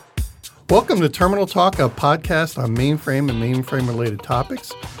Welcome to Terminal Talk, a podcast on mainframe and mainframe-related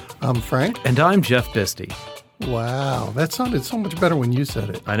topics. I'm Frank. And I'm Jeff Bisty. Wow, that sounded so much better when you said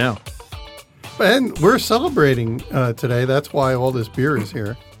it. I know. And we're celebrating today. That's why all this beer is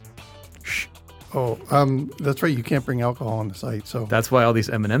here. Shh. Oh, that's right. You can't bring alcohol on the site. So that's why all these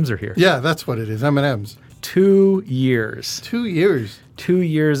M&Ms are here. Yeah, that's what it is. M&Ms. 2 years. 2 years. 2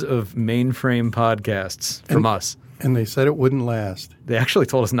 years of mainframe podcasts from us. And they said it wouldn't last. They actually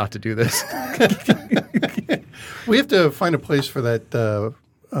told us not to do this. We have to find a place for that,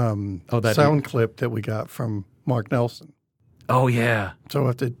 that sound clip that we got from Mark Nelson. Oh, yeah. So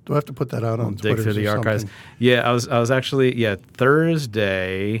we'll have to put that out on Twitter. Dig through the archives. Yeah, I was actually,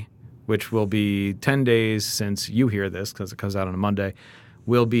 Thursday, which will be 10 days since you hear this because it comes out on a Monday,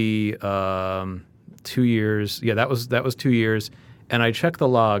 will be 2 years. Yeah, that was 2 years. And I checked the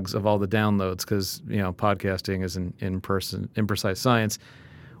logs of all the downloads because, podcasting is an imprecise science.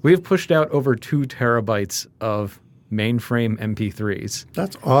 We have pushed out over 2 terabytes of mainframe MP3s.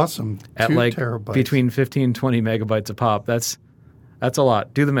 That's awesome. At 2 terabytes. Between 15 and 20 megabytes a pop. That's a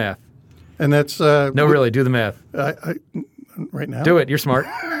lot. Do the math. And that's... really, do the math. Right now? Do it. You're smart.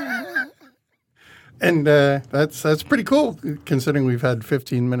 And that's pretty cool, considering we've had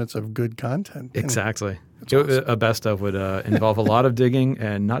 15 minutes of good content. Exactly. Awesome. A best of would involve a lot of digging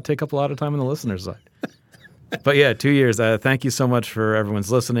and not take up a lot of time on the listener's side. But yeah, 2 years. Thank you so much for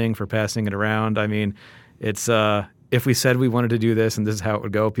everyone's listening, for passing it around. I mean, it's if we said we wanted to do this and this is how it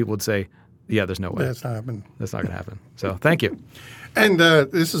would go, people would say, yeah, there's no way. That's not happening. That's not going to happen. So thank you. And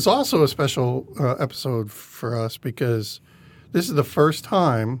this is also a special episode for us because this is the first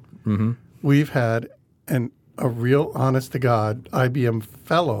time we've had a real honest-to-God IBM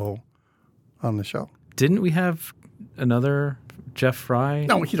fellow on the show. Didn't we have another Jeff Fry?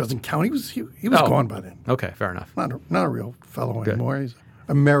 No, he doesn't count. He was gone by then. Okay, fair enough. Not a real fellow anymore. He's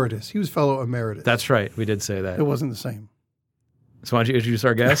emeritus. He was fellow emeritus. That's right. We did say that. It wasn't the same. So why don't you introduce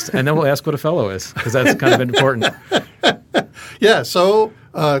our guest, and then we'll ask what a fellow is, because that's kind of important. Yeah, so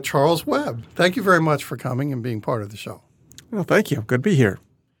Charles Webb, thank you very much for coming and being part of the show. Well, thank you. Good to be here.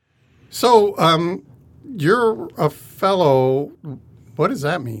 So you're a fellow. What does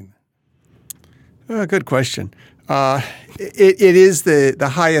that mean? Good question. It is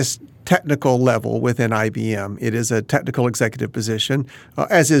the highest technical level within IBM. It is a technical executive position,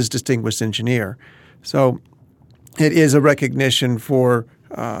 as is distinguished engineer. So it is a recognition for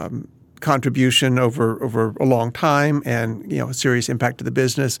contribution over a long time and a serious impact to the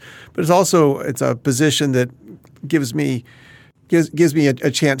business. But it's a position that gives me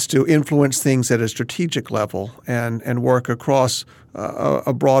a chance to influence things at a strategic level and work across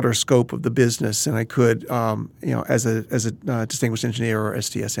a broader scope of the business than I could, as a distinguished engineer or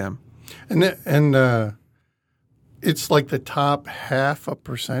STSM. And it's like the top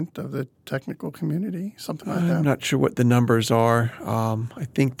 0.5% of the technical community, something like that. I'm not sure what the numbers are. I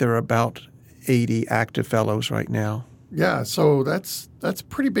think there are about 80 active fellows right now. Yeah, so that's a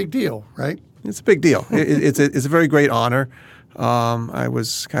pretty big deal, right? It's a big deal. It's a very great honor. I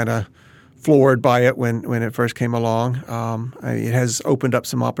was kind of floored by it when it first came along. It has opened up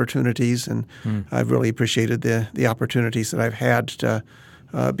some opportunities, and I've really appreciated the opportunities that I've had to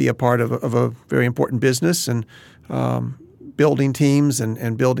be a part of a very important business and building teams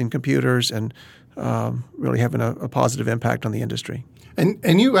and building computers and really having a positive impact on the industry.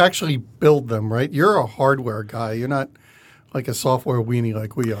 And you actually build them, right? You're a hardware guy. You're not like a software weenie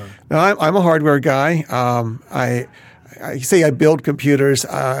like we are. No, I'm a hardware guy. I say I build computers.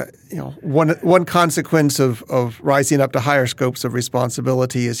 One consequence of rising up to higher scopes of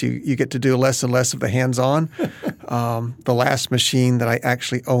responsibility is you get to do less and less of the hands-on. The last machine that I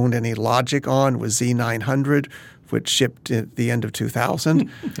actually owned any logic on was Z900, which shipped at the end of 2000.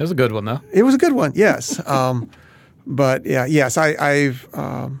 It was a good one, though. It was a good one, yes. But yes,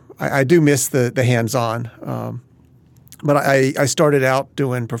 I do miss the hands-on. But I started out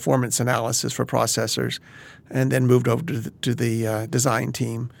doing performance analysis for processors, and then moved over to the design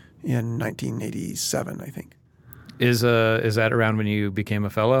team in 1987, I think. Is that around when you became a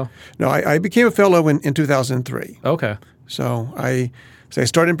fellow? No, I became a fellow in 2003. Okay. So I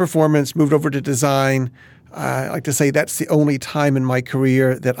started in performance, moved over to design. I like to say that's the only time in my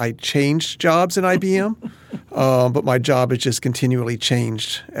career that I changed jobs in IBM, but my job has just continually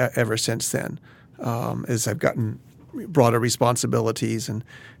changed ever since then as I've gotten broader responsibilities and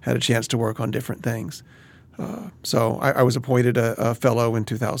had a chance to work on different things. So I was appointed a fellow in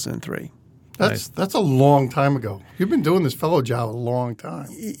 2003. That's a long time ago. You've been doing this fellow job a long time.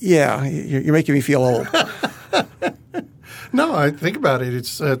 Yeah, you're making me feel old. No, I think about it.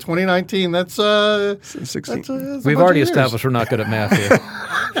 It's 2019. That's 16. We've already established we're not good at math here.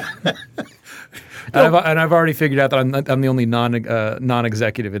 And I've already figured out that I'm the only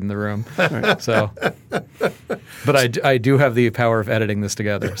non-executive in the room. So, but I do have the power of editing this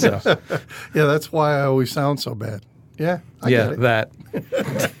together. So, Yeah, that's why I always sound so bad. Yeah, I get it. that.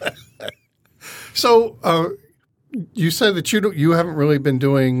 So you said that you haven't really been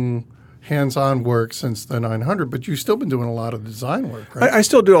doing hands-on work since the 900, but you've still been doing a lot of design work, right? I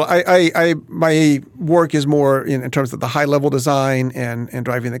still do. My work is more in terms of the high-level design and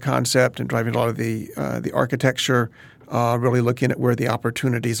driving the concept and driving a lot of the architecture, really looking at where the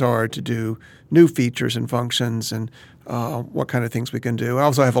opportunities are to do new features and functions and what kind of things we can do. I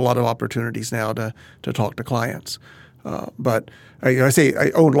also have a lot of opportunities now to talk to clients. But I say I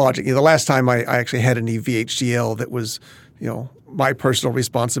own Logic. The last time I actually had any VHDL that was, my personal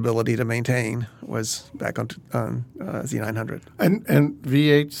responsibility to maintain was back on Z900. And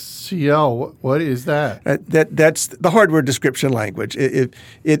VHCL, what is that? That's the hardware description language.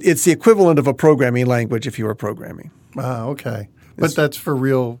 It's the equivalent of a programming language if you were programming. Okay. But that's for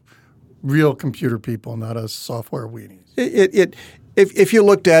real computer people, not us software weenies. If you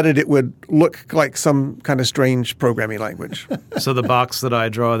looked at it, it would look like some kind of strange programming language. So the box that I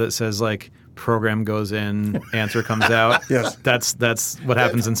draw that says like program goes in, answer comes out. Yes. That's what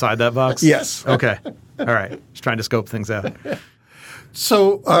happens inside that box? Yes. Okay. All right. Just trying to scope things out.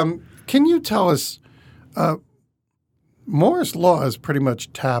 So can you tell us, Moore's Law is pretty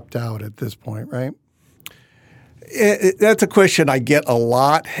much tapped out at this point, right? That's a question I get a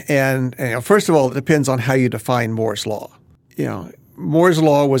lot. And first of all, it depends on how you define Moore's Law. Moore's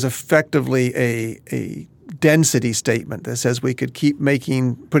Law was effectively a density statement that says we could keep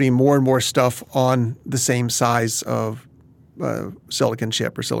putting more and more stuff on the same size of silicon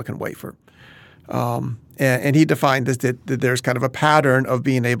chip or silicon wafer. And he defined that there's kind of a pattern of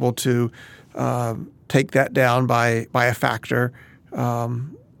being able to take that down by a factor. At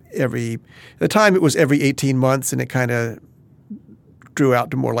the time it was every 18 months, and it kind of drew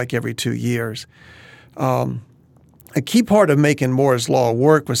out to more like every 2 years. A key part of making Moore's Law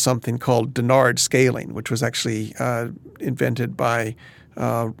work was something called Dennard scaling, which was actually invented by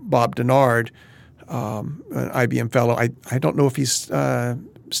Bob Dennard, an IBM fellow. I don't know if he's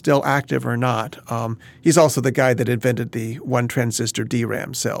still active or not. He's also the guy that invented the one-transistor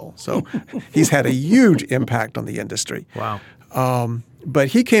DRAM cell. So he's had a huge impact on the industry. Wow. But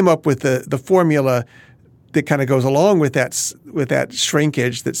he came up with the formula that kind of goes along with that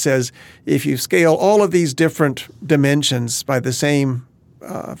shrinkage that says if you scale all of these different dimensions by the same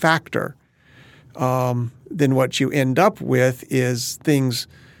factor, then what you end up with is things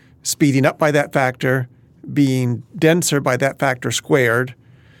speeding up by that factor, being denser by that factor squared.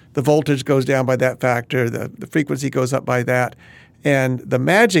 The voltage goes down by that factor. The frequency goes up by that. And the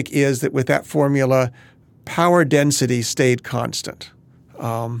magic is that with that formula, power density stayed constant.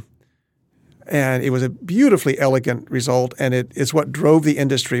 And it was a beautifully elegant result, and it's what drove the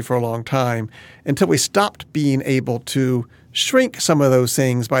industry for a long time until we stopped being able to shrink some of those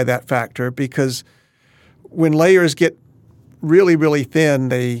things by that factor, because when layers get really, really thin,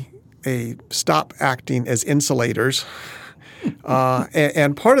 they stop acting as insulators.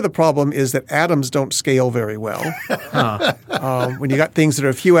 And part of the problem is that atoms don't scale very well. When you got things that are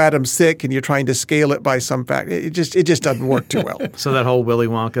a few atoms thick and you're trying to scale it by some factor, it just doesn't work too well. So that whole Willy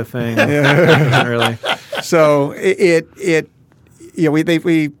Wonka thing, doesn't really. So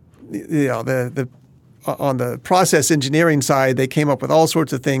on the process engineering side, they came up with all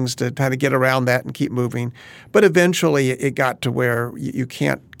sorts of things to kind of get around that and keep moving. But eventually, it got to where you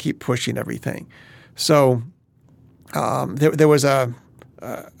can't keep pushing everything. So there was an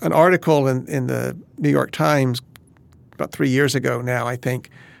article in the New York Times about 3 years ago now, I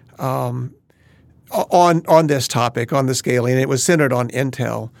think, on this topic, on the scaling. It was centered on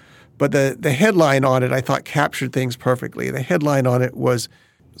Intel. But the headline on it, I thought, captured things perfectly. The headline on it was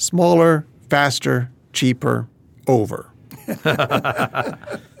smaller, faster, cheaper, over.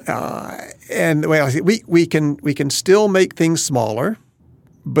 And the way I see it, we can still make things smaller,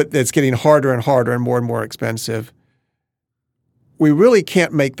 but it's getting harder and harder and more expensive. We really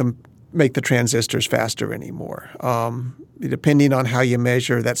can't make the transistors faster anymore. Depending on how you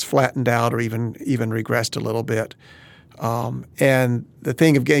measure, that's flattened out or even regressed a little bit. And the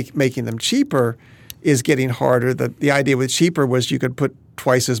thing of making them cheaper is getting harder. The idea with cheaper was you could put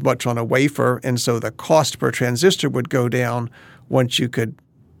twice as much on a wafer, and so the cost per transistor would go down once you could,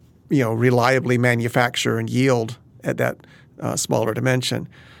 reliably manufacture and yield at that smaller dimension.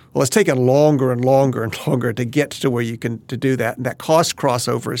 Well, it's taken longer and longer and longer to get to where you can to do that, and that cost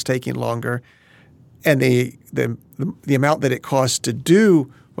crossover is taking longer, and the amount that it costs to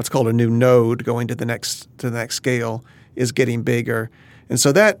do what's called a new node going to the next scale is getting bigger. And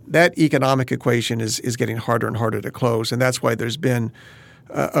so that economic equation is getting harder and harder to close. And that's why there's been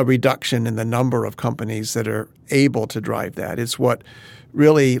a reduction in the number of companies that are able to drive that. It's what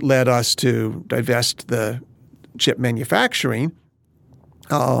really led us to divest the chip manufacturing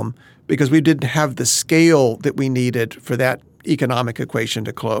because we didn't have the scale that we needed for that economic equation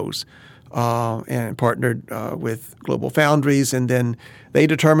to close. And partnered with Global Foundries, and then they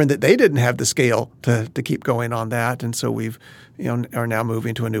determined that they didn't have the scale to keep going on that, and so we've are now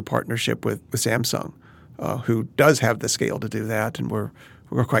moving to a new partnership with Samsung, who does have the scale to do that, and we're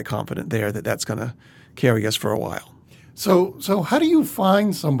quite confident there that that's going to carry us for a while. So how do you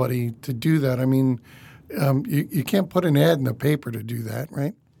find somebody to do that? I mean, you can't put an ad in the paper to do that,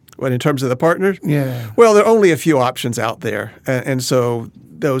 right? What, in terms of the partners? Yeah. Well, there are only a few options out there, and so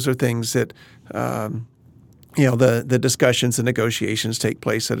those are things that the discussions and negotiations take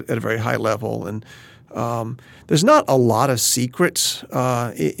place at a very high level, and there's not a lot of secrets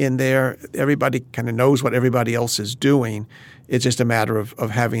in there. Everybody kind of knows what everybody else is doing. It's just a matter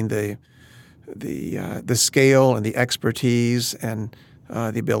of having the scale and the expertise and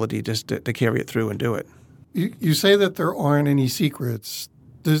the ability just to carry it through and do it. You say that there aren't any secrets.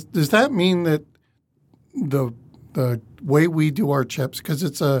 Does that mean that the way we do our chips, because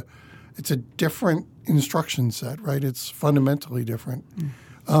it's a different instruction set, right? It's fundamentally different.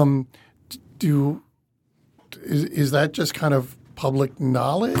 Is that just kind of public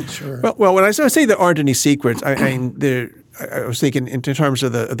knowledge? Or? Well, when I say there aren't any secrets, I was thinking in terms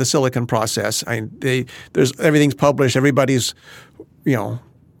of the silicon process. There's everything's published. Everybody's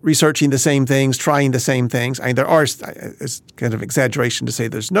researching the same things, trying the same things. There are. It's kind of exaggeration to say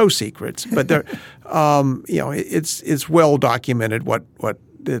there's no secrets, but there, it's well documented what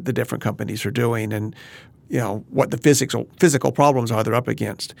the different companies are doing and what the physical problems are they're up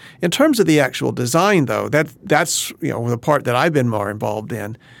against. In terms of the actual design, though, that's the part that I've been more involved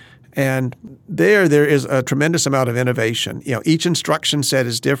in, and there is a tremendous amount of innovation. Each instruction set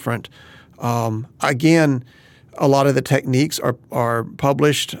is different. Again. A lot of the techniques are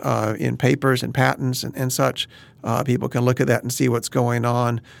published in papers and patents and such. People can look at that and see what's going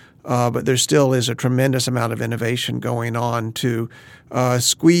on. But there still is a tremendous amount of innovation going on to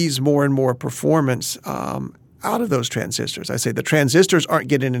squeeze more and more performance out of those transistors. I say the transistors aren't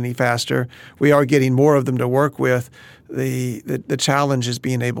getting any faster. We are getting more of them to work with. The challenge is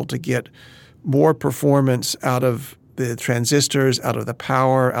being able to get more performance out of the transistors, out of the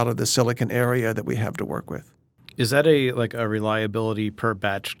power, out of the silicon area that we have to work with. Is that a reliability per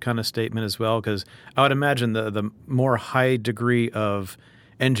batch kind of statement as well? Because I would imagine the more high degree of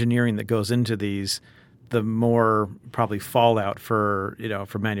engineering that goes into these, the more probably fallout for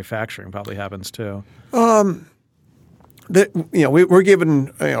manufacturing probably happens too. We're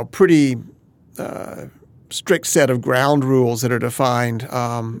given pretty strict set of ground rules that are defined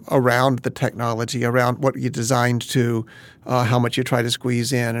around the technology, around what you designed to, how much you try to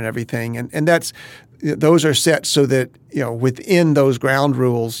squeeze in and everything, and that's. Those are set so that within those ground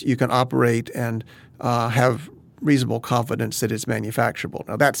rules you can operate and have reasonable confidence that it's manufacturable.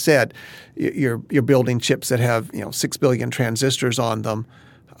 Now that said, you're building chips that have 6 billion transistors on them.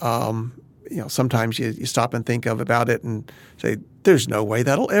 Sometimes you stop and think about it and say, "There's no way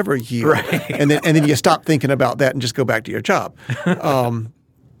that'll ever yield," right. and then you stop thinking about that and just go back to your job.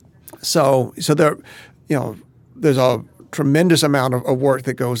 So there, there's a tremendous amount of work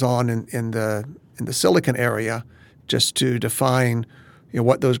that goes on in the silicon area just to define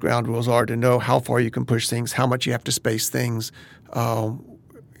what those ground rules are, to know how far you can push things, how much you have to space things,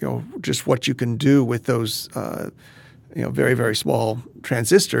 just what you can do with those very, very small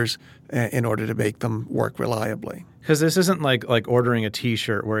transistors in order to make them work reliably. Because this isn't like ordering a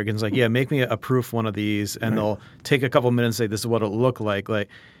T-shirt where it's like, make me a proof one of these, and they'll take a couple minutes and say, this is what it'll look like. Like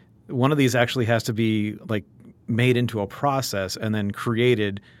one of these actually has to be made into a process and then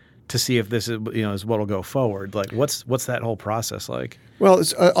created to see if this is what will go forward. Like what's that whole process like? Well,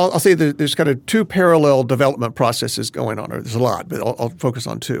 I'll say that there's kind of two parallel development processes going on. Or there's a lot, but I'll focus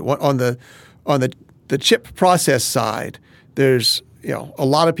on two. On the chip process side, there's a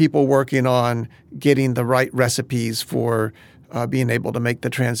lot of people working on getting the right recipes for being able to make the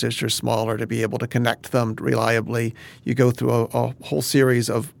transistors smaller, to be able to connect them reliably. You go through a whole series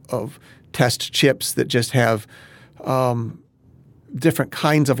of test chips that just have different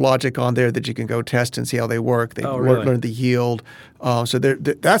kinds of logic on there that you can go test and see how they work. They learn the yield. So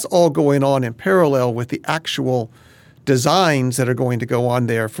that's all going on in parallel with the actual designs that are going to go on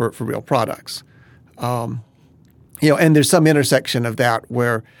there for real products. And there's some intersection of that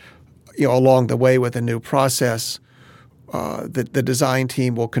where, along the way with a new process, the design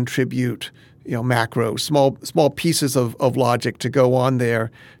team will contribute macros, small pieces of logic to go on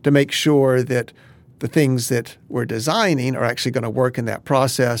there to make sure that the things that we're designing are actually going to work in that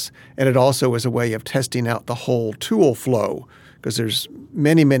process. And it also is a way of testing out the whole tool flow, because there's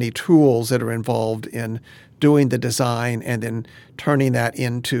many tools that are involved in doing the design and then turning that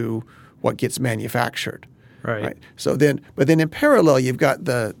into what gets manufactured. Right. But then in parallel, you've got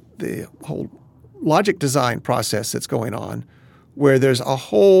the whole logic design process that's going on, where there's a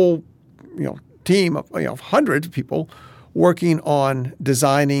whole team of hundreds of people working on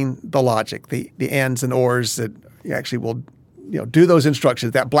designing the logic, the ands and ors that you actually will do those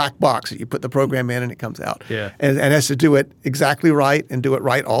instructions, that black box that you put the program in and it comes out. Yeah. And has to do it exactly right and do it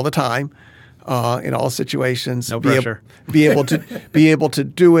right all the time in all situations. No pressure. Be able to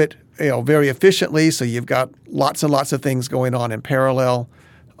do it very efficiently, so you've got lots and lots of things going on in parallel.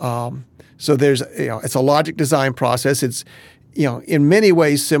 So there's it's a logic design process. It's in many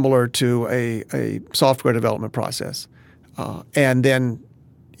ways similar to a software development process. And then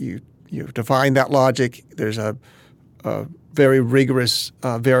you define that logic. There's a very rigorous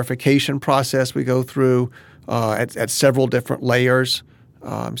verification process we go through at several different layers.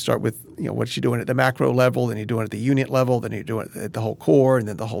 Start with what you're doing at the macro level, then you're doing it at the unit level, then you're doing it at the whole core, and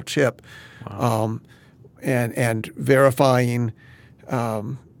then the whole chip. Wow. And verifying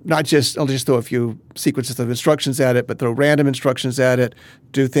not just I'll just throw a few sequences of instructions at it, but throw random instructions at it.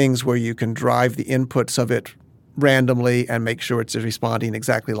 Do things where you can drive the inputs of it randomly and make sure it's responding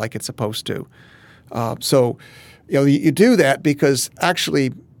exactly like it's supposed to. So you do that because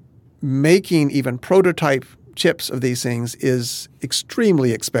actually making even prototype chips of these things is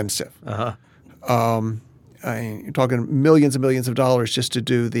extremely expensive. Uh-huh. You're talking millions and millions of dollars just to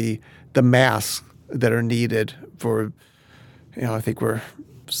do the masks that are needed for, I think we're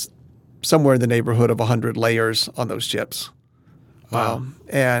somewhere in the neighborhood of 100 layers on those chips. Wow.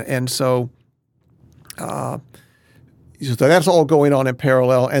 So that's all going on in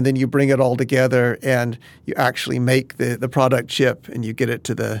parallel, and then you bring it all together and you actually make the product chip and you get it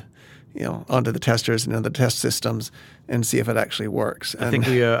to the onto the testers and into the test systems and see if it actually works. I think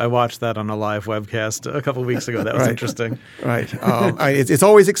I watched that on a live webcast a couple of weeks ago. That was interesting. Right. It's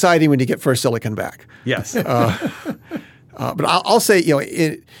always exciting when you get first silicon back. Yes. But I'll say,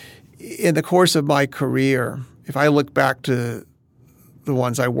 in the course of my career, if I look back to the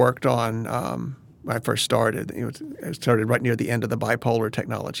ones I worked on when I first started, I started right near the end of the bipolar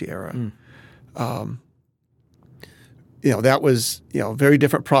technology era. That was, a very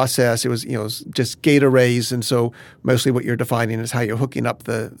different process. It was, just gate arrays. And so mostly what you're defining is how you're hooking up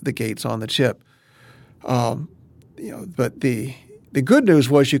the gates on the chip. But the good news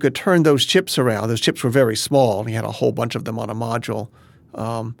was you could turn those chips around. Those chips were very small. You had a whole bunch of them on a module.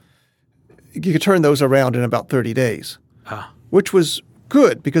 You could turn those around in about 30 days, which was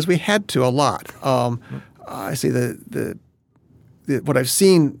good because we had to a lot. I see what I've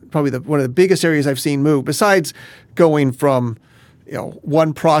seen, probably one of the biggest areas I've seen move, besides going from,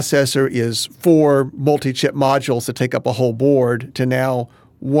 one processor is 4 multi-chip modules that take up a whole board to now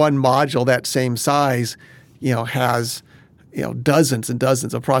one module that same size, has, dozens and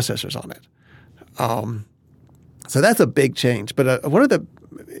dozens of processors on it. So that's a big change. But one of the,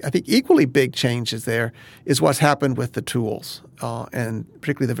 I think, equally big changes there is what's happened with the tools, and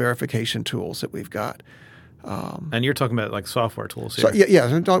particularly the verification tools that we've got. And you're talking about like software tools here.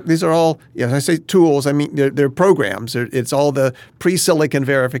 So, these are all, when I say tools, I mean they're programs. It's all the pre-silicon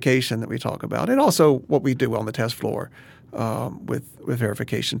verification that we talk about, and also what we do on the test floor with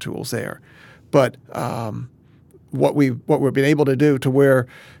verification tools there. But what we've been able to do to where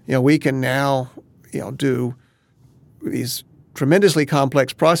we can now do these tremendously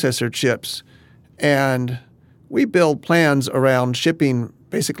complex processor chips, and we build plans around shipping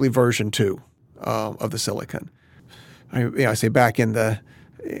basically version 2 of the silicon. I say back in that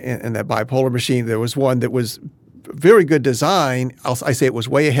bipolar machine, there was one that was very good design. I say it was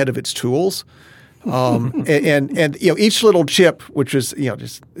way ahead of its tools, and each little chip, which was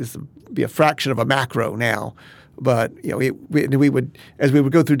just be a fraction of a macro now. But we would, as we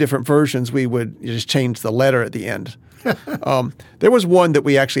would go through different versions, we would just change the letter at the end. There was one that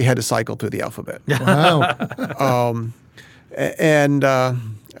we actually had to cycle through the alphabet. Wow.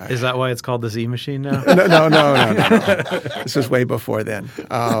 Is that why it's called the Z machine now? No. This was way before then.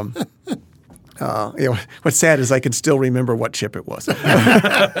 What's sad is I can still remember what chip it was.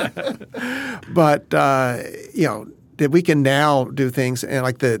 But that we can now do things, and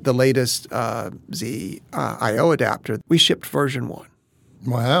like the latest Z I/O adapter, we shipped version 1.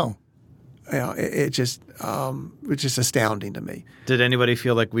 Wow. It's just astounding to me. Did anybody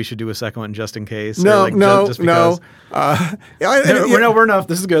feel like we should do a second one just in case? No, or like no, just no. because? We're enough.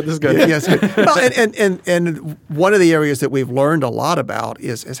 This is good. Yes. Well, and one of the areas that we've learned a lot about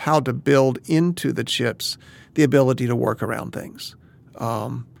is how to build into the chips the ability to work around things.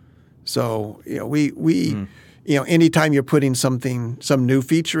 So anytime you're putting some new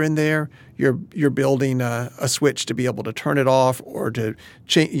feature in there, you're building a switch to be able to turn it off or to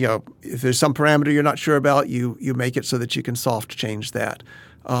change. If there's some parameter you're not sure about, you make it so that you can soft change that,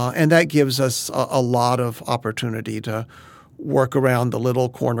 and that gives us a lot of opportunity to work around the little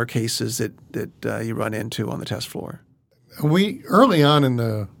corner cases that you run into on the test floor. We early on in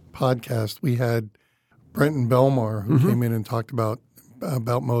the podcast we had Brenton Belmar who came in and talked about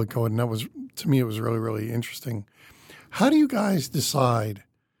Millicode, and that was, to me, it was really, really interesting. How do you guys decide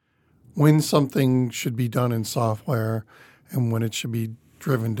when something should be done in software and when it should be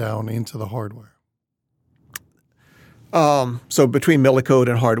driven down into the hardware? So between Millicode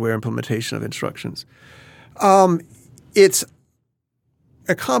and hardware implementation of instructions, it's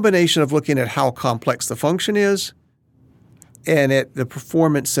a combination of looking at how complex the function is and at the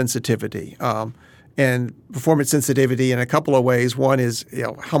performance sensitivity. And performance sensitivity in a couple of ways. One is,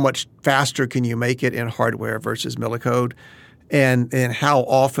 how much faster can you make it in hardware versus Millicode, and how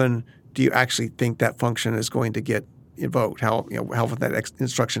often do you actually think that function is going to get invoked? How often that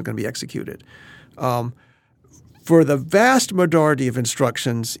instruction is going to be executed? For the vast majority of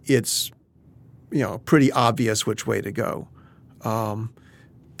instructions, it's pretty obvious which way to go.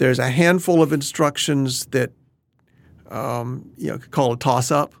 There's a handful of instructions that call a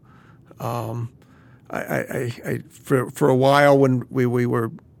toss-up. For a while when we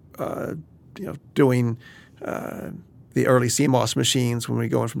were doing the early CMOS machines, when we were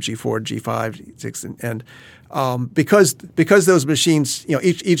going from G4 to G5, G6, and because those machines,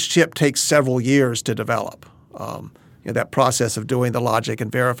 each chip takes several years to develop. That process of doing the logic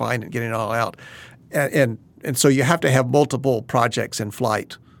and verifying and getting it all out, and so you have to have multiple projects in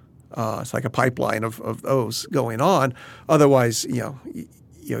flight. It's like a pipeline of those going on. Otherwise,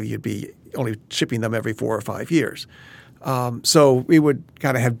 you'd be only shipping them every 4 or 5 years. So we would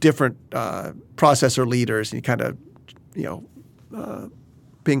kind of have different processor leaders, and you kind of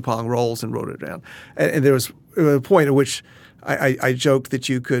ping pong roles and wrote it down. And there was a point at which I joked that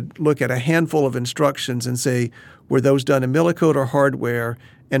you could look at a handful of instructions and say, were those done in Millicode or hardware,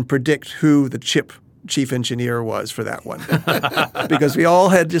 and predict who the chip chief engineer was for that one. Because we all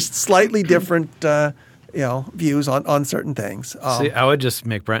had just slightly different views on certain things. See, I would just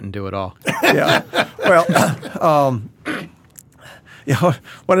make Brenton do it all. Yeah. Well,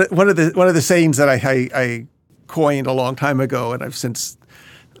 one of the sayings that I coined a long time ago, and I've since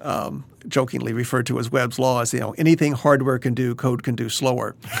jokingly referred to as Webb's Law, is anything hardware can do, code can do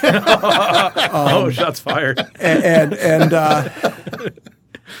slower. Shots fired. And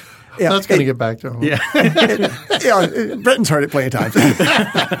that's going to get back to him. Yeah, Brenton's heard it plenty of times.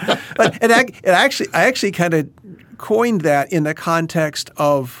 But I actually kind of coined that in the context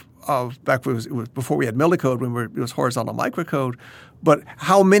of back when it was before we had Millicode, when it was horizontal microcode. But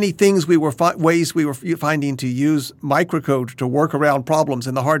how many things ways we were finding to use microcode to work around problems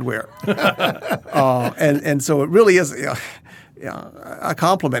in the hardware, and so it really is a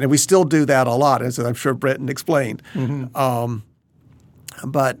compliment, and we still do that a lot, as I'm sure Brenton explained. Mm-hmm.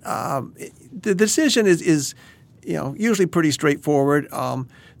 But the decision is usually pretty straightforward.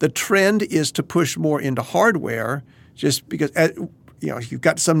 The trend is to push more into hardware, just because if you've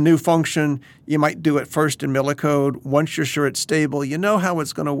got some new function, you might do it first in Millicode. Once you're sure it's stable, you know how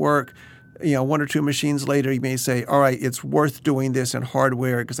it's going to work. 1 or 2 machines later, you may say, all right, it's worth doing this in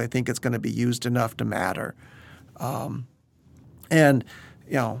hardware because I think it's going to be used enough to matter. There's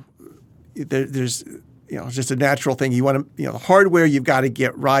it's just a natural thing. You want to, the hardware you've got to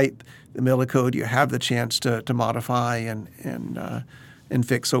get right. The Millicode you have the chance to modify and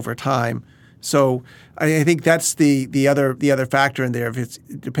fix over time. So I think that's the other factor in there. If it's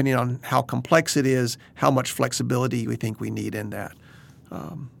depending on how complex it is, how much flexibility we think we need in that.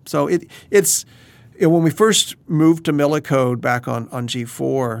 So it's when we first moved to Millicode back on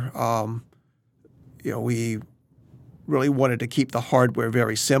G4, we really wanted to keep the hardware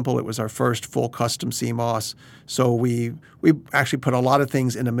very simple. It was our first full custom CMOS. So we actually put a lot of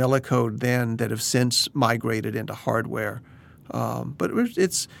things into Millicode then that have since migrated into hardware. But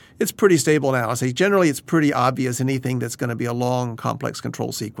it's pretty stable now. I say generally it's pretty obvious anything that's going to be a long, complex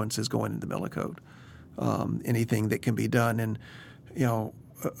control sequence is going into Millicode. Anything that can be done in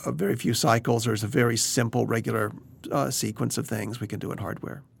a very few cycles or is a very simple, regular sequence of things we can do in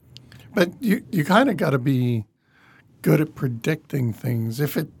hardware. But you kind of got to be good at predicting things.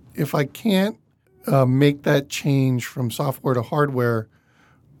 If if I can't make that change from software to hardware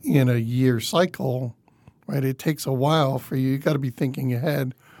in a year cycle, right? It takes a while for you. You got to be thinking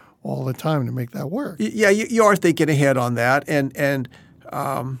ahead all the time to make that work. Yeah, you are thinking ahead on that, and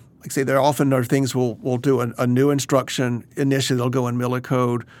like I say, there often are things we'll do a new instruction initially. They'll go in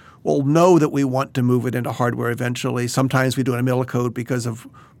millicode. We'll know that we want to move it into hardware eventually. Sometimes we do it in millicode because of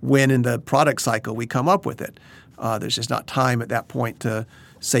when in the product cycle we come up with it. There's just not time at that point to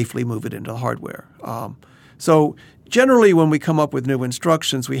safely move it into the hardware. So generally, when we come up with new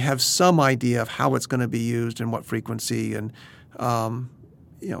instructions, we have some idea of how it's going to be used and what frequency, and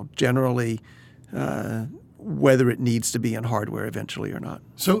generally whether it needs to be in hardware eventually or not.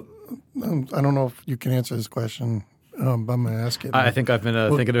 So I don't know if you can answer this question, but I'm going to ask it. I think I've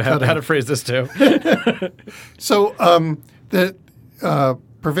been thinking about how to phrase this too. So the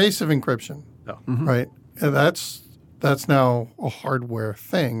pervasive encryption, right? That's now a hardware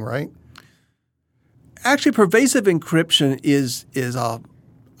thing, right? Actually, pervasive encryption is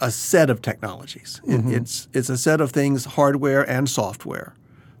a set of technologies. It's a set of things, hardware and software.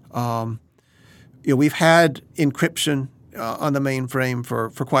 We've had encryption on the mainframe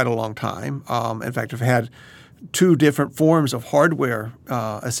for quite a long time. In fact, we've had two different forms of hardware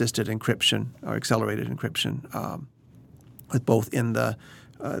assisted encryption or accelerated encryption, with both in the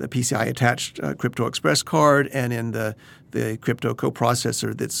PCI attached Crypto Express card and in the crypto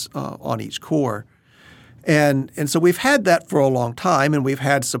coprocessor that's on each core. And so we've had that for a long time, and we've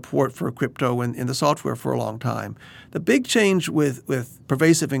had support for crypto in the software for a long time. The big change with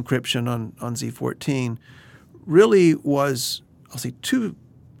pervasive encryption on Z14 really was, I'll say, two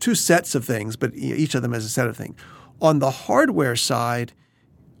sets of things, but each of them is a set of things. On the hardware side,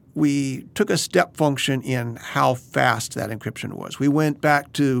 we took a step function in how fast that encryption was. We went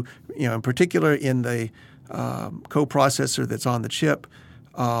back to, in particular in the coprocessor that's on the chip,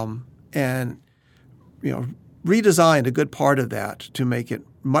 and redesigned a good part of that to make it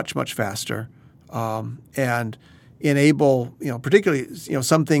much, much faster, and enable, particularly,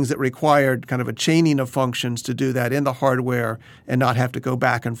 some things that required kind of a chaining of functions to do that in the hardware and not have to go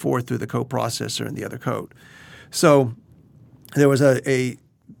back and forth through the coprocessor and the other code. So there was a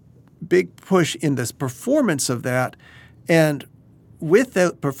big push in this performance of that, and with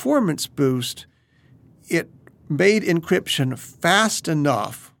that performance boost, it made encryption fast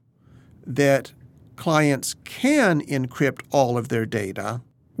enough that clients can encrypt all of their data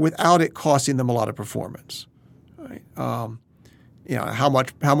without it costing them a lot of performance. Right? How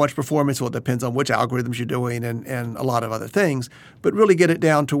much performance? Well, it depends on which algorithms you're doing and a lot of other things. But really get it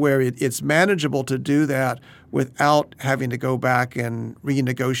down to where it's manageable to do that without having to go back and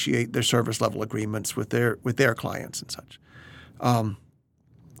renegotiate their service level agreements with their clients and such.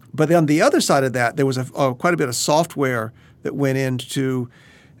 But then on the other side of that, there was quite a bit of software that went into,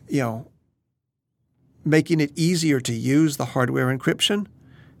 making it easier to use the hardware encryption,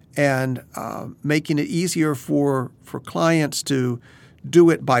 and making it easier for clients to do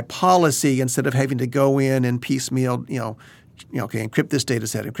it by policy instead of having to go in and piecemeal, okay, encrypt this data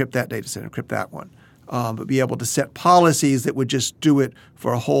set, encrypt that data set, encrypt that one. But be able to set policies that would just do it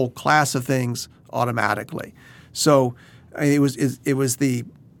for a whole class of things automatically. So it was the,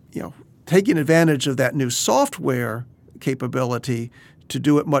 taking advantage of that new software capability to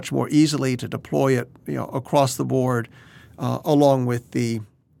do it much more easily, to deploy it, across the board, along with the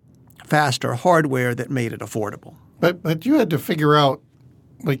faster hardware that made it affordable. But you had to figure out,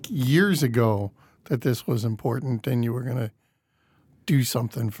 like, years ago that this was important, and you were going to do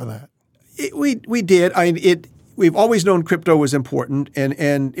something for that. We did. We've always known crypto was important,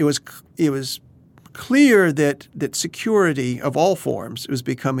 and it was clear that security of all forms was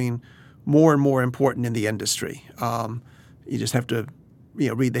becoming more and more important in the industry. You just have to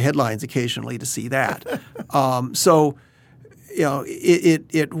read the headlines occasionally to see that. So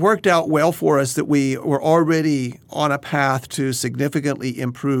it worked out well for us that we were already on a path to significantly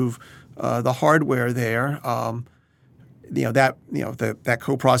improve the hardware there. That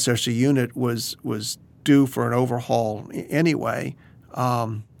coprocessor unit was due for an overhaul anyway,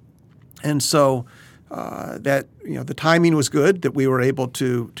 and so that the timing was good, that we were able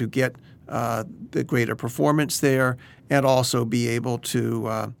to get the greater performance there, and also be able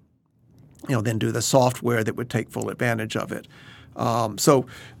to then do the software that would take full advantage of it. So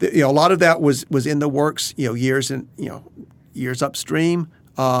a lot of that was in the works, years upstream.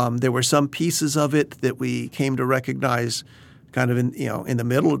 There were some pieces of it that we came to recognize kind of in the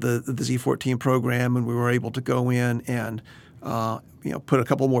middle of the Z14 program, and we were able to go in and put a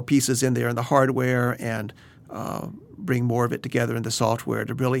couple more pieces in there in the hardware and bring more of it together in the software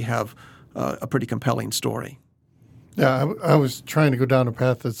to really have a pretty compelling story. Yeah, I was trying to go down a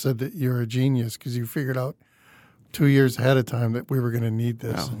path that said that you're a genius because you figured out 2 years ahead of time that we were going to need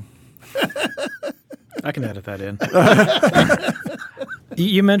this. Wow. I can edit that in.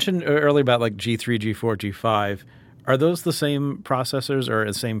 You mentioned earlier about like G3, G4, G5. Are those the same processors or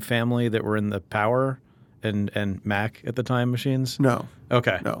the same family that were in the Power and Mac at the time machines? No.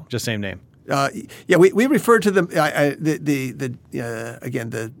 Okay. No. Just same name. Yeah, we refer to them. Again,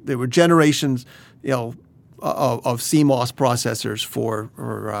 there were generations, of CMOS processors for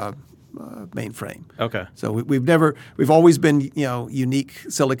mainframe. Okay. So we've always been unique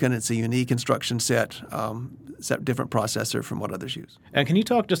silicon. It's a unique instruction set, different processor from what others use. And can you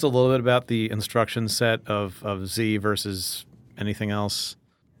talk just a little bit about the instruction set of Z versus anything else?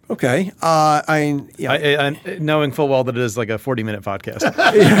 Okay. I knowing full well that it is like a 40-minute podcast.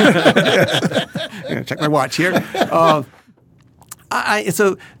 I'm gonna check my watch here.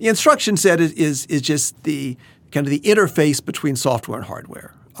 So the instruction set is just the kind of the interface between software and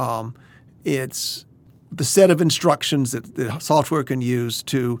hardware. It's the set of instructions that the software can use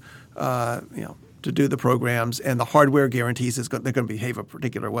to do the programs, and the hardware guarantees they're going to behave a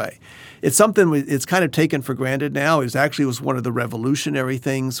particular way. It's something it's kind of taken for granted now. It was one of the revolutionary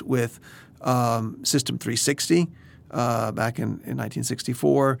things with System 360 back in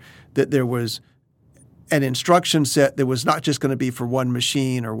 1964, that there was an instruction set that was not just going to be for one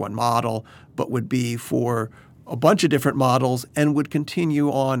machine or one model, but would be for a bunch of different models and would continue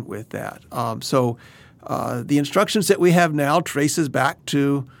on with that. So the instruction set we have now traces back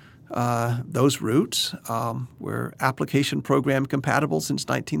to those roots. We're application program compatible since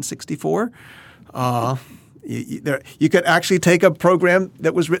 1964. You could actually take a program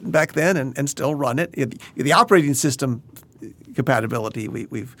that was written back then and still run it. The operating system compatibility,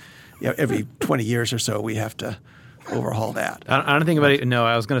 we've every 20 years or so we have to overhaul that. I don't think anybody. No,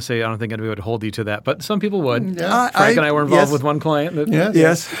 I was going to say I don't think anybody would hold you to that, but some people would. Yeah. Frank and I were involved with one client.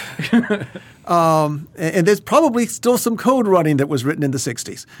 Yes. And there's probably still some code running that was written in the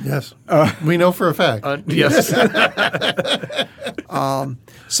 60s. Yes. We know for a fact. Yes.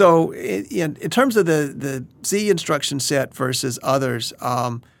 So in terms of the Z instruction set versus others,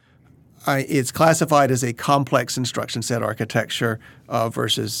 it's classified as a complex instruction set architecture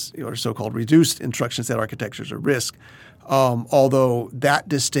versus so-called reduced instruction set architectures, or RISC. Although that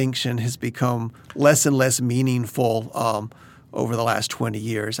distinction has become less and less meaningful over the last 20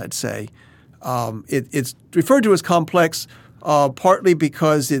 years, I'd say. It's referred to as complex partly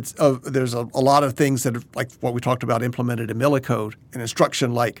because there's a lot of things that are like what we talked about implemented in Millicode. An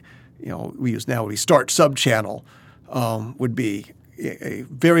instruction like we use now, start subchannel would be a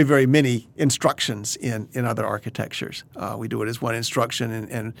very, very many instructions in other architectures. We do it as one instruction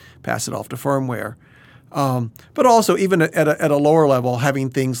and pass it off to firmware. But also, even at a lower level, having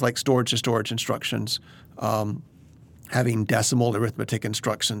things like storage-to-storage instructions, having decimal arithmetic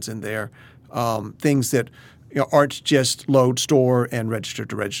instructions in there, things that aren't just load, store, and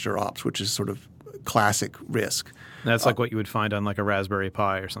register-to-register ops, which is sort of classic RISC. That's like what you would find on like a Raspberry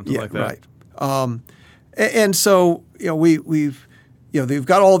Pi or something like that. Right. And so we've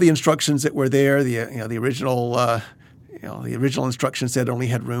got all the instructions that were there. The original the original instruction set only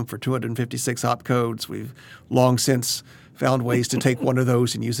had room for 256 opcodes. We've long since found ways to take one of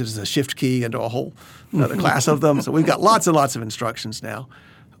those and use it as a shift key into a whole another class of them. So we've got lots and lots of instructions now,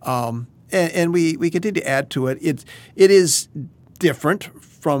 and we continue to add to it. It is different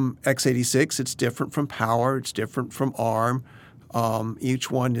from x86. It's different from Power. It's different from ARM. Each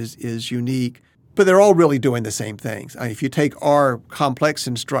one is unique. But they're all really doing the same things. If you take our complex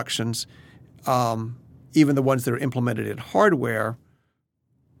instructions, even the ones that are implemented in hardware,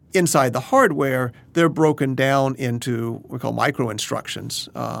 inside the hardware, they're broken down into what we call micro instructions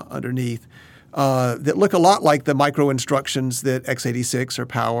underneath that look a lot like the micro instructions that x86 or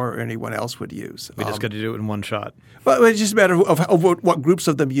Power or anyone else would use. We just got to do it in one shot. But it's just a matter of what groups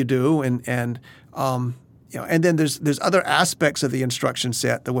of them you do, and and then there's other aspects of the instruction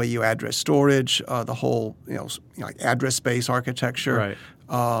set, the way you address storage, the whole address space architecture, right.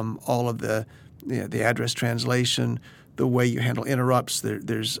 All of the address translation, the way you handle interrupts.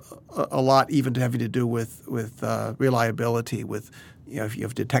 There's a lot even having to do with reliability. With if you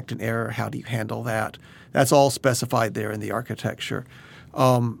have to detect an error, how do you handle that? That's all specified there in the architecture.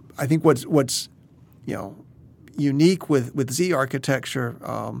 I think what's unique with Z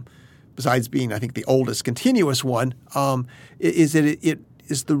architecture. Besides being, I think, the oldest continuous one, is that it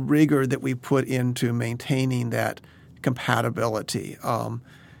is the rigor that we put into maintaining that compatibility. And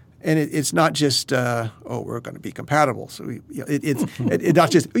it's not just, we're going to be compatible. So it's not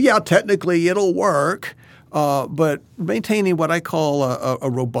just, technically it'll work. but maintaining what I call a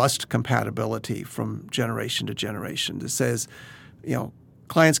robust compatibility from generation to generation that says,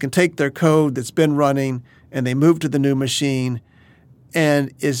 clients can take their code that's been running and they move to the new machine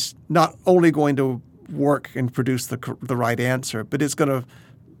and is not only going to work and produce the right answer, but it's going to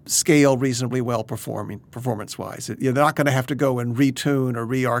scale reasonably well performance-wise. They're not going to have to go and retune or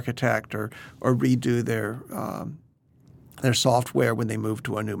re-architect or redo their software when they move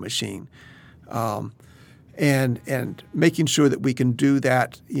to a new machine. And making sure that we can do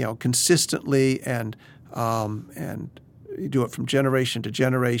that, consistently and do it from generation to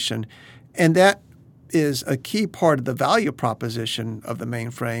generation. And that is a key part of the value proposition of the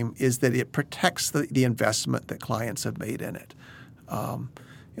mainframe is that it protects the investment that clients have made in it.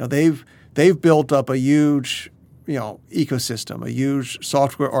 They've built up a huge ecosystem, a huge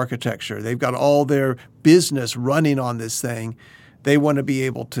software architecture. They've got all their business running on this thing. They want to be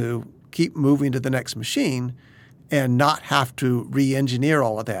able to keep moving to the next machine and not have to re-engineer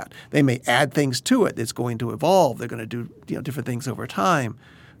all of that. They may add things to it that's going to evolve. They're going to do different things over time.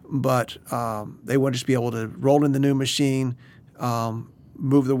 But they want to just be able to roll in the new machine,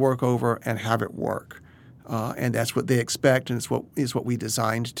 move the work over, and have it work. And that's what they expect, and it's what we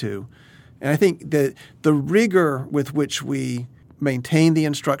designed to. And I think that the rigor with which we maintain the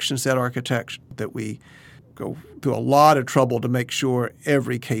instruction set architecture, that we go through a lot of trouble to make sure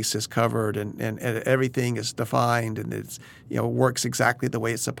every case is covered and everything is defined and it's works exactly the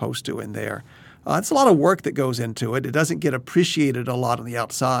way it's supposed to in there. It's a lot of work that goes into it. It doesn't get appreciated a lot on the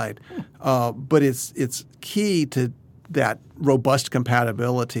outside, but it's key to that robust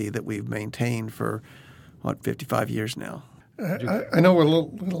compatibility that we've maintained for 55 years now. I know we're a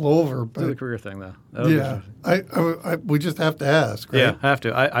little over, but Do the career thing though. Yeah, we just have to ask, right? Yeah, have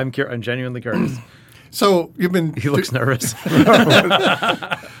to. I'm genuinely curious. So you've been He looks nervous.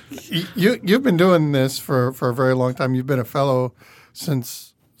 you've been doing this for a very long time. You've been a fellow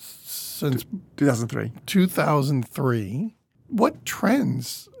since 2003. 2003. What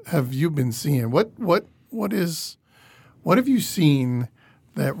trends have you been seeing? What have you seen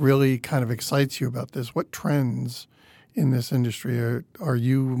that really kind of excites you about this? What trends in this industry are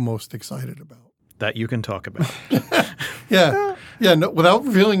you most excited about? That you can talk about. Yeah. No, without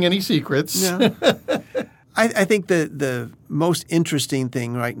revealing any secrets. Yeah. I think the most interesting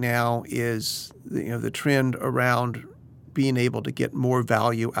thing right now is the trend around being able to get more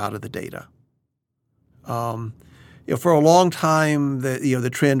value out of the data. For a long time, the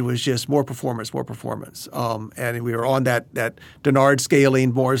trend was just more performance, and we were on that Dennard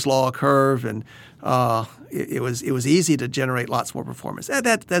scaling Moore's law curve, and it was easy to generate lots more performance.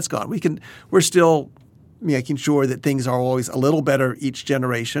 That's gone. We're still making sure that things are always a little better each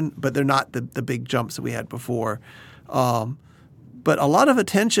generation, but they're not the big jumps that we had before. But a lot of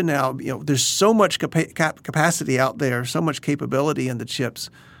attention now, there's so much capacity out there, so much capability in the chips,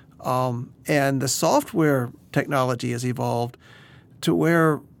 and the software technology has evolved to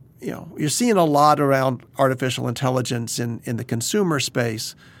where, you're seeing a lot around artificial intelligence in the consumer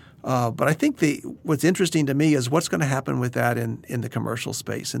space. But I think what's interesting to me is what's going to happen with that in the commercial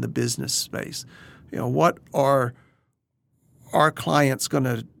space, in the business space. What are our clients going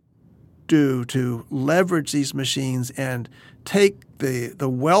to do to leverage these machines and take the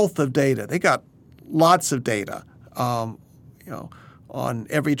wealth of data? They got lots of data, on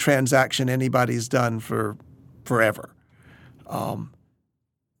every transaction anybody's done for forever.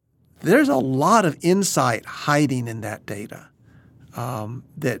 There's a lot of insight hiding in that data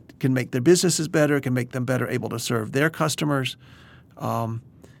that can make their businesses better, can make them better able to serve their customers,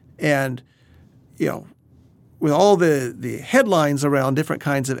 and with all the headlines around different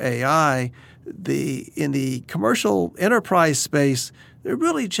kinds of AI, in the commercial enterprise space, they're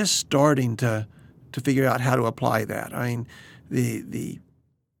really just starting to figure out how to apply that. I mean, the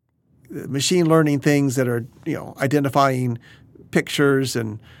machine learning things that are identifying pictures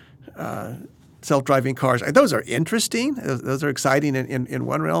and self-driving cars, those are interesting. Those are exciting in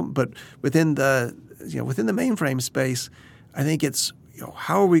one realm, but within the mainframe space, I think it's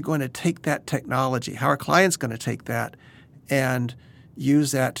how are we going to take that technology? How are clients going to take that and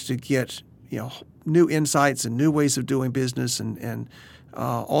use that to get new insights and new ways of doing business and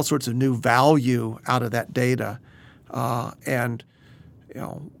all sorts of new value out of that data? So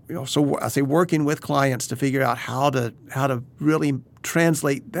I say working with clients to figure out how to really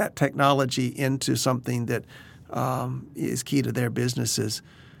translate that technology into something that is key to their businesses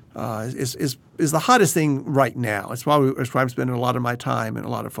is the hottest thing right now. It's why I'm spending a lot of my time and a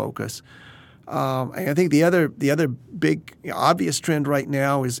lot of focus. And I think the other big obvious trend right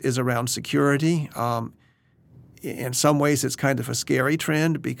now is around security. In some ways, it's kind of a scary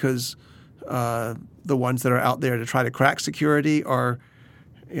trend because The ones that are out there to try to crack security are,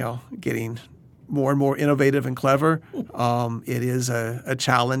 getting more and more innovative and clever. It is a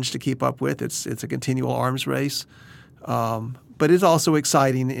challenge to keep up with. It's a continual arms race, but it's also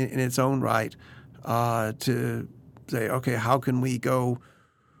exciting in its own right to say, okay, how can we go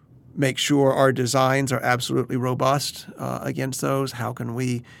make sure our designs are absolutely robust against those? How can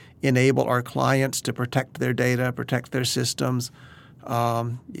we enable our clients to protect their data, protect their systems?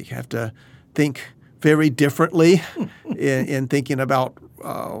 You have to think very differently in thinking about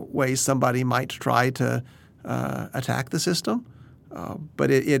ways somebody might try to attack the system. But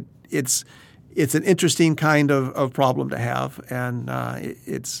it's an interesting kind of problem to have, and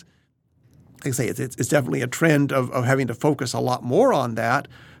it's like I say, it's definitely a trend of having to focus a lot more on that.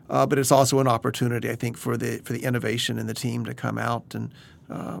 But it's also an opportunity, I think, for the innovation in the team to come out and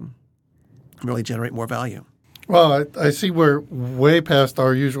really generate more value. Well, I see we're way past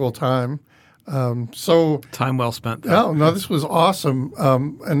our usual time. So time well spent. No, this was awesome.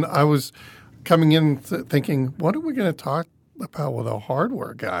 And I was coming in thinking, what are we going to talk about with a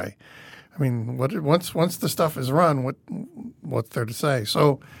hardware guy? I mean, once the stuff is run, what's there to say?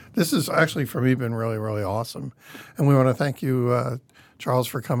 So this has actually for me been really, really awesome. And we want to thank you, Charles,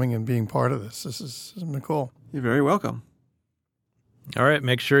 for coming and being part of this. This has been cool. You're very welcome. All right.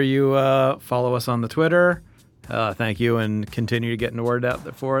 Make sure you follow us on the Twitter. Thank you, and continue to get the word out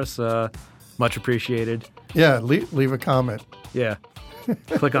there for us. Much appreciated. Yeah, leave a comment. Yeah.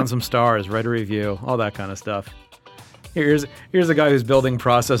 Click on some stars, write a review, all that kind of stuff. Here's a guy who's building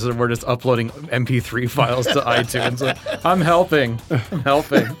processors, and we're just uploading MP3 files to iTunes. I'm helping.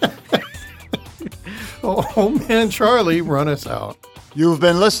 Oh, man, Charlie, run us out. You've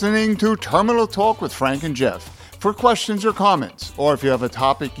been listening to Terminal Talk with Frank and Jeff. For questions or comments, or if you have a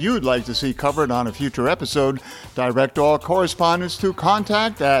topic you'd like to see covered on a future episode, direct all correspondence to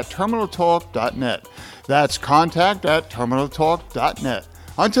contact@terminaltalk.net. That's contact@terminaltalk.net.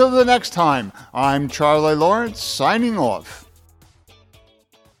 Until the next time, I'm Charlie Lawrence, signing off.